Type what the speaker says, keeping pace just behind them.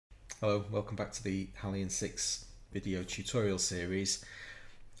Hello, welcome back to the Halion 6 video tutorial series.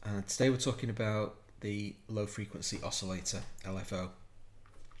 Today we're talking about the low frequency oscillator, LFO.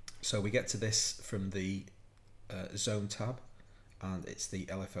 So we get to this from the zone tab, and it's the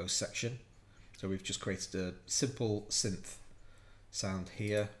LFO section. So we've just created a simple synth sound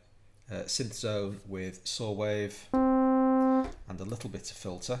here, synth zone with saw wave and a little bit of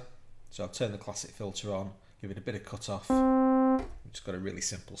filter. So I've turned the classic filter on, give it a bit of cutoff. We've just got a really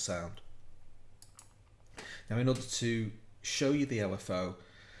simple sound. Now, in order to show you the LFO,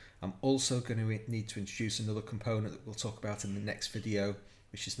 I'm also going to need to introduce another component that we'll talk about in the next video,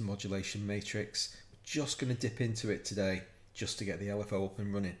 which is the modulation matrix. We're just going to dip into it today just to get the LFO up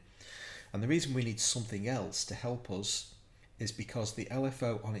and running. And the reason we need something else to help us is because the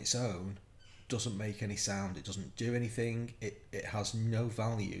LFO on its own doesn't make any sound. It doesn't do anything. It has no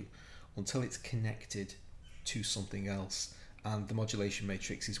value until it's connected to something else. And the modulation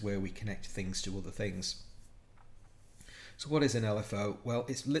matrix is where we connect things to other things. So what is an LFO? Well,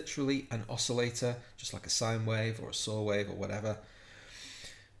 it's literally an oscillator, just like a sine wave or a saw wave or whatever,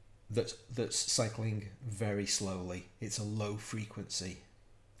 that's cycling very slowly. It's a low frequency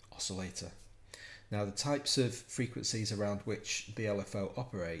oscillator. Now, the types of frequencies around which the LFO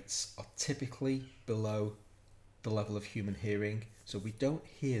operates are typically below the level of human hearing. So we don't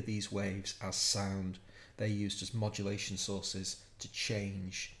hear these waves as sound. They're used as modulation sources to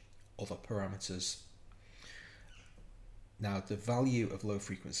change other parameters. Now, the value of low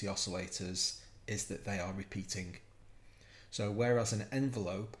frequency oscillators is that they are repeating. So whereas an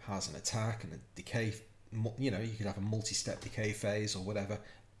envelope has an attack and a decay, you could have a multi-step decay phase or whatever,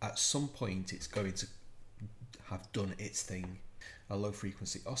 at some point it's going to have done its thing. A low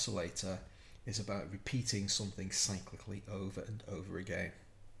frequency oscillator is about repeating something cyclically over and over again.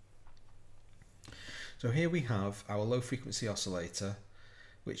 So here we have our low frequency oscillator,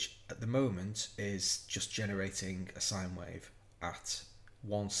 which at the moment is just generating a sine wave at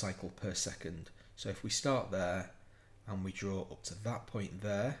 1 cycle per second. So if we start there and we draw up to that point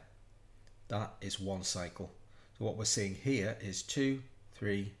there, that is 1 cycle. So what we're seeing here is 2,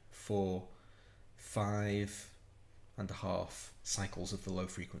 3, 4, 5.5 cycles of the low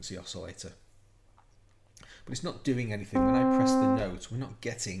frequency oscillator. But it's not doing anything. When I press the note, we're not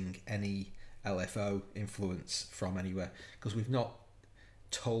getting any LFO influence from anywhere because we've not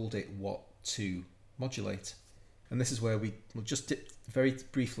told it what to modulate. And this is where we'll just dip very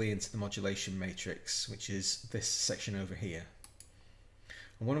briefly into the modulation matrix, which is this section over here.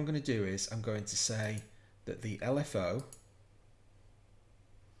 And what I'm going to do is I'm going to say that the LFO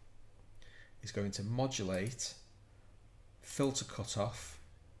is going to modulate filter cutoff,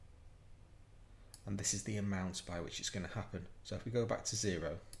 and this is the amount by which it's going to happen. So if we go back to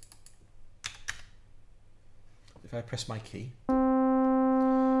 0, if I press my key,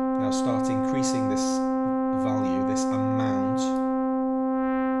 now start increasing this value, this amount.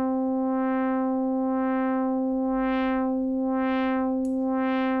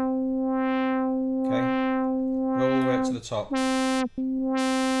 Okay, go all the way up to the top.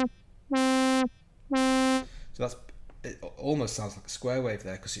 So it almost sounds like a square wave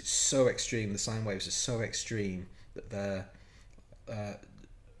there because it's so extreme. The sine waves are so extreme that they're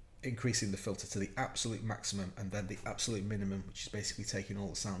increasing the filter to the absolute maximum, and then the absolute minimum, which is basically taking all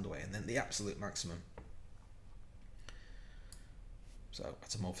the sound away, and then the absolute maximum. So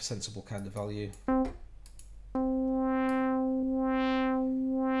that's a more sensible kind of value.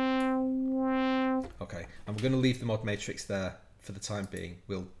 Okay, and we're going to leave the mod matrix there for the time being.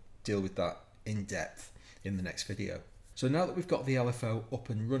 We'll deal with that in depth in the next video. So now that we've got the LFO up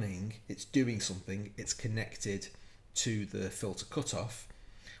and running, it's doing something, it's connected to the filter cutoff.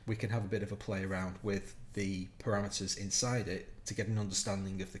 We can have a bit of a play around with the parameters inside it to get an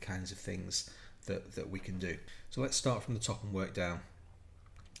understanding of the kinds of things that we can do. So let's start from the top and work down.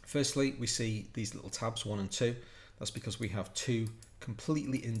 Firstly, we see these little tabs 1 and 2. That's because we have 2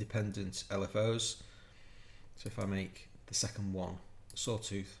 completely independent LFOs. So if I make the second one a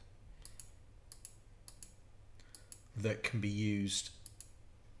sawtooth, that can be used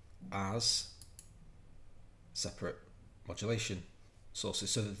as separate modulation sources,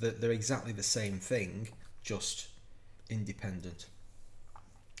 so that they're exactly the same thing, just independent.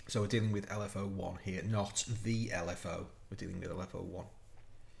 So we're dealing with LFO1 here, not the LFO. We're dealing with LFO1.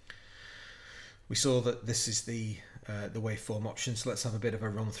 We saw that this is the waveform option, so let's have a bit of a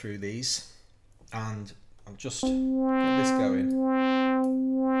run through these, and I'll just get this going.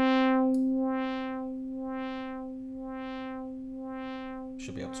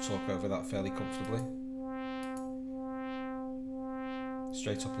 Should be able to talk over that fairly comfortably.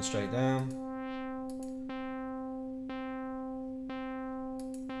 Straight up and straight down.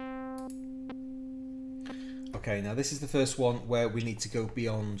 Okay, now this is the first one where we need to go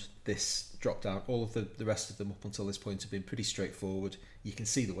beyond this drop down. All of the rest of them up until this point have been pretty straightforward. You can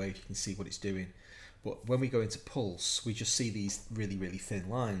see the wave, you can see what it's doing. But when we go into pulse, we just see these really, really thin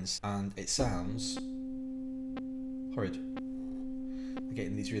lines, and it sounds horrid. We're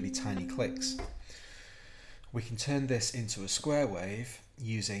getting these really tiny clicks. We can turn this into a square wave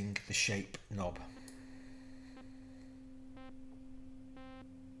using the shape knob.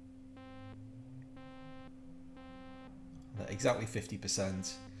 At exactly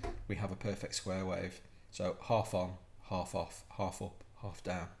 50%, we have a perfect square wave. So half on, half off, half up, half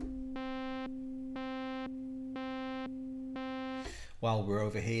down. While we're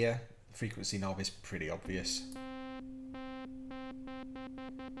over here, the frequency knob is pretty obvious.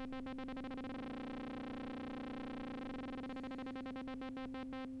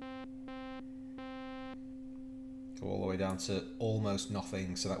 Go all the way down to almost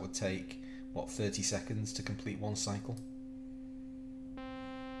nothing, so that would take, what, 30 seconds to complete one cycle?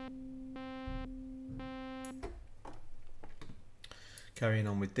 Carrying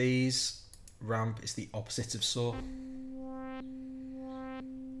on with these, ramp is the opposite of saw.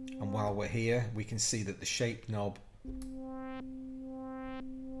 And while we're here, we can see that the shape knob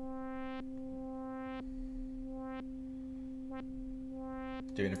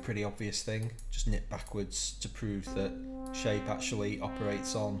doing a pretty obvious thing, just nip backwards to prove that shape actually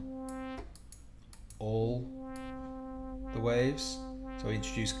operates on all the waves. So we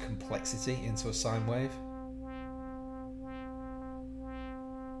introduce complexity into a sine wave.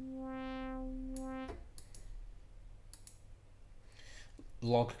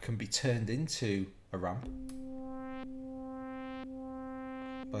 Log can be turned into a ramp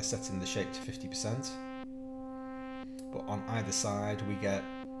by setting the shape to 50%, but on either side we get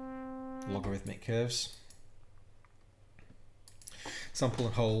logarithmic curves. Sample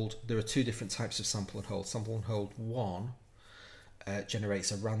and hold, there are two different types of sample and hold. Sample and hold 1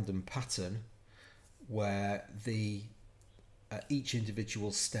 generates a random pattern where each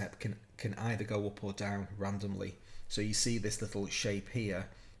individual step can either go up or down randomly. So you see this little shape here,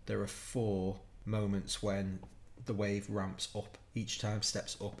 there are 4 moments when the wave ramps up, each time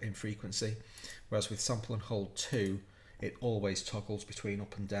steps up in frequency. Whereas with sample and hold 2, it always toggles between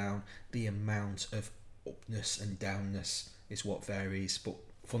up and down. The amount of upness and downness is what varies, but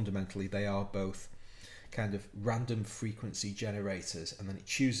fundamentally they are both kind of random frequency generators, and then it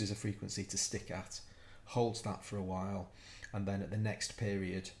chooses a frequency to stick at, holds that for a while, and then at the next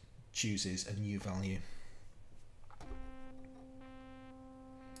period chooses a new value.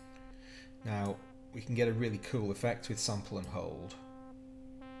 Now, we can get a really cool effect with sample and hold.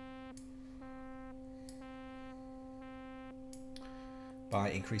 By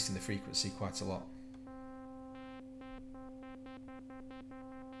increasing the frequency quite a lot.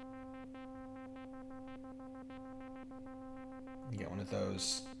 You get one of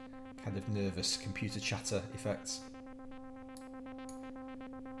those kind of nervous computer chatter effects.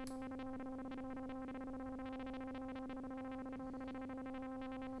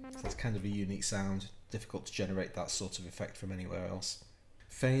 That's kind of a unique sound, difficult to generate that sort of effect from anywhere else.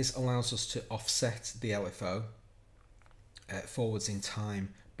 Phase allows us to offset the LFO forwards in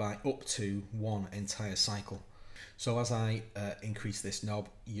time by up to 1 entire cycle. So as I increase this knob,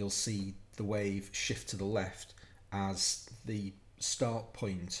 you'll see the wave shift to the left as the start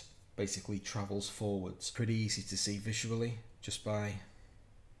point basically travels forwards. Pretty easy to see visually just by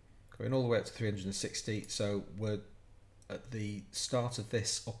going all the way up to 360. So we're at the start of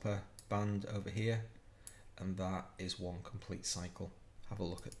this upper band over here, and that is 1 complete cycle. Have a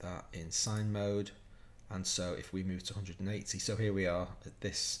look at that in sine mode. And so if we move to 180, so here we are at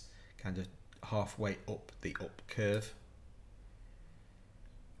this kind of halfway up the up curve,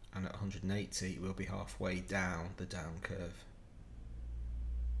 and at 180 we'll be halfway down the down curve.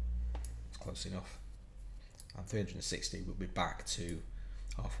 It's close enough. And 360 we'll be back to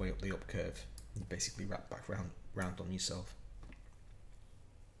halfway up the up curve. You basically wrap back round on yourself.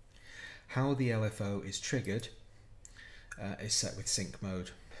 How the LFO is triggered is set with sync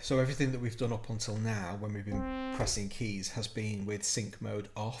mode. So everything that we've done up until now when we've been pressing keys has been with sync mode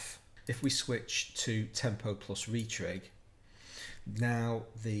off. If we switch to tempo plus retrig, now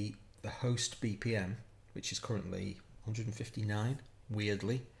the host BPM, which is currently 159,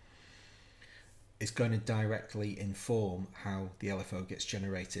 weirdly, is going to directly inform how the LFO gets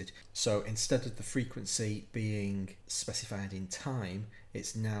generated. So instead of the frequency being specified in time,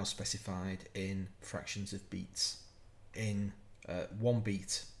 it's now specified in fractions of beats. In 1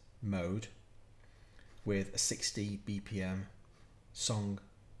 beat mode with a 60 BPM song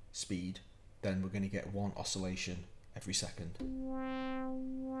speed, then we're going to get 1 oscillation every second.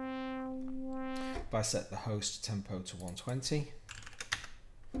 If I set the host tempo to 120,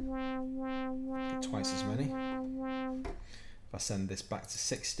 get twice as many. If I send this back to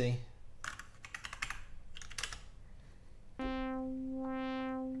 60,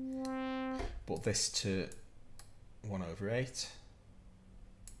 put this to 1/8,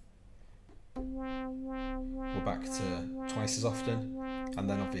 we're back to twice as often, and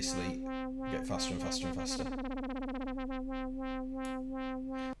then obviously get faster and faster and faster.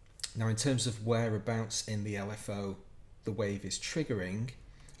 Now in terms of whereabouts in the LFO the wave is triggering,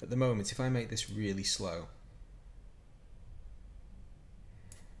 at the moment if I make this really slow,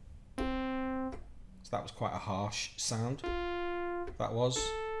 so that was quite a harsh sound, that was,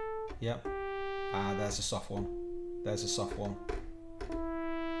 yep, there's a soft one, there's a soft one,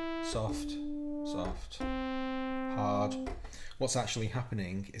 soft, soft, hard. What's actually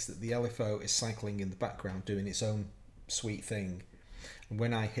happening is that the LFO is cycling in the background doing its own sweet thing, and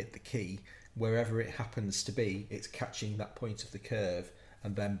when I hit the key, wherever it happens to be, it's catching that point of the curve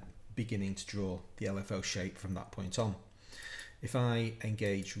and then beginning to draw the LFO shape from that point on. If I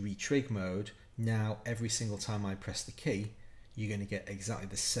engage retrig mode, now every single time I press the key, you're going to get exactly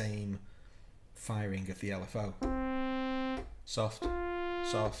the same firing of the LFO. Soft,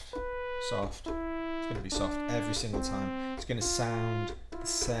 soft, soft. It's going to be soft every single time. It's going to sound the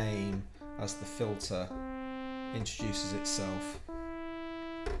same as the filter introduces itself.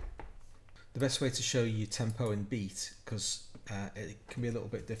 The best way to show you tempo and beat, because it can be a little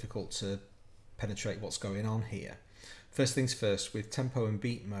bit difficult to penetrate what's going on here. First things first, with tempo and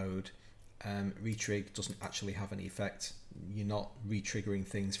beat mode, retrig doesn't actually have any effect. You're not re-triggering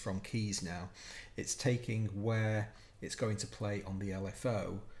things from keys now. It's taking where it's going to play on the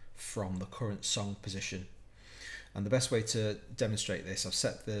LFO from the current song position. And the best way to demonstrate this, I've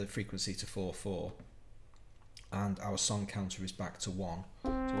set the frequency to 4/4 and our song counter is back to 1. So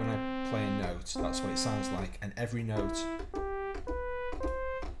when I play a note, that's what it sounds like, and every note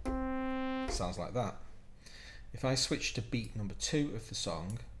sounds like that. If I switch to beat number 2 of the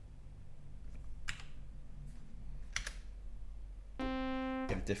song,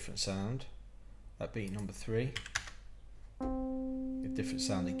 get a different sound. At beat number 3, a different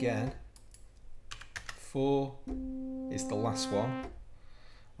sound again. 4 is the last one,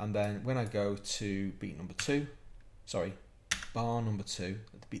 and then when I go to beat number 2, sorry, bar number 2,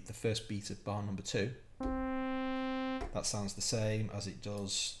 the first beat of bar number 2, that sounds the same as it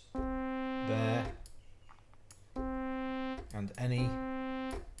does there, and any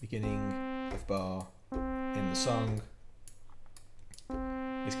beginning of bar in the song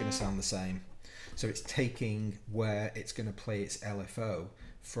is going to sound the same. So it's taking where it's going to play its LFO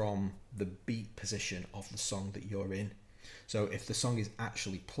from the beat position of the song that you're in. So if the song is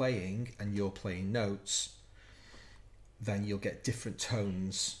actually playing and you're playing notes, then you'll get different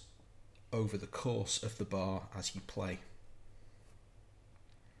tones over the course of the bar as you play.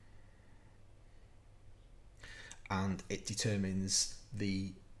 And it determines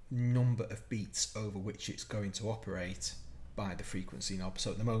the number of beats over which it's going to operate by the frequency knob.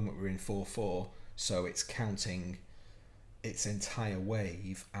 So at the moment we're in 4/4, so it's counting its entire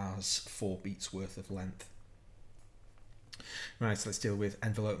wave as 4 beats worth of length. Right, so let's deal with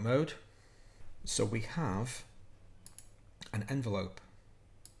envelope mode. So we have an envelope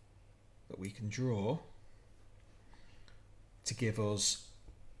that we can draw to give us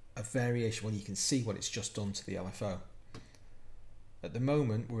a variation. Well, you can see what it's just done to the LFO. At the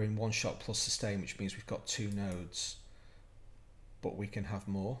moment we're in 1 shot plus sustain, which means we've got 2 nodes, but we can have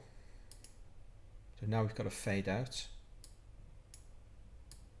more. So now we've got a fade out.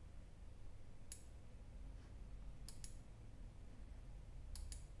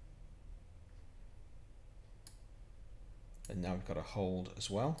 And now we've got a hold as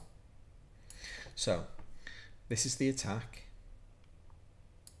well. So this is the attack.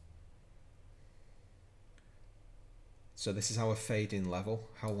 So this is our fade in level,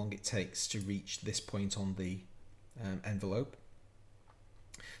 how long it takes to reach this point on the envelope.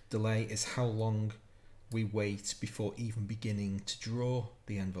 Delay is how long we wait before even beginning to draw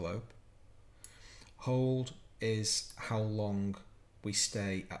the envelope. Hold is how long we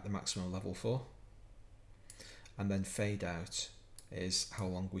stay at the maximum level for. And then fade out is how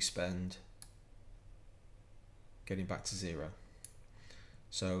long we spend getting back to 0.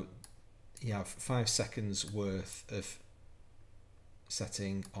 So you have 5 seconds worth of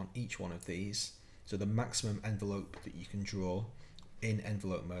setting on each one of these. So the maximum envelope that you can draw in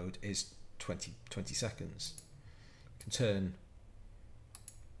envelope mode is 20 seconds. You can turn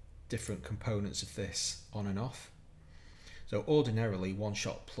different components of this on and off. So ordinarily 1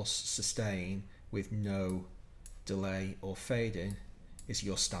 shot plus sustain with no delay or fade in is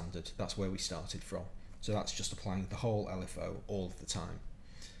your standard. That's where we started from. So that's just applying the whole LFO all of the time.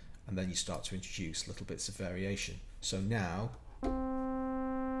 And then you start to introduce little bits of variation. So now,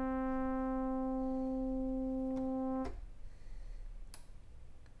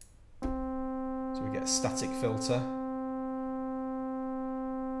 so we get a static filter.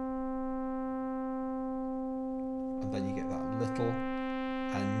 And then you get that little,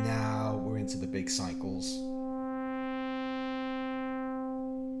 and now we're into the big cycles.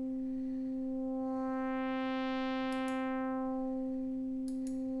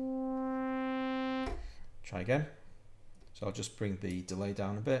 Try again. So I'll just bring the delay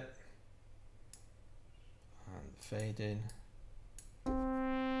down a bit and fade in.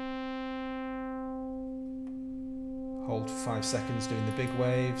 Hold for 5 seconds doing the big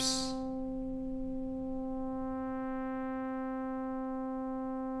waves.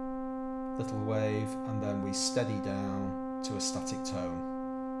 Little wave, and then we steady down to a static tone.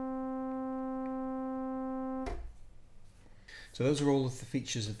 So those are all of the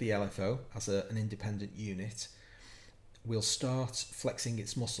features of the LFO as an independent unit. We'll start flexing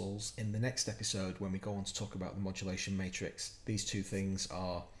its muscles in the next episode when we go on to talk about the modulation matrix. These two things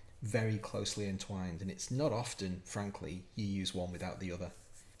are very closely entwined, and it's not often, frankly, you use one without the other.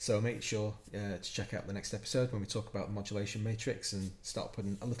 So make sure to check out the next episode when we talk about the modulation matrix and start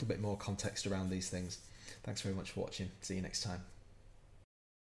putting a little bit more context around these things. Thanks very much for watching. See you next time.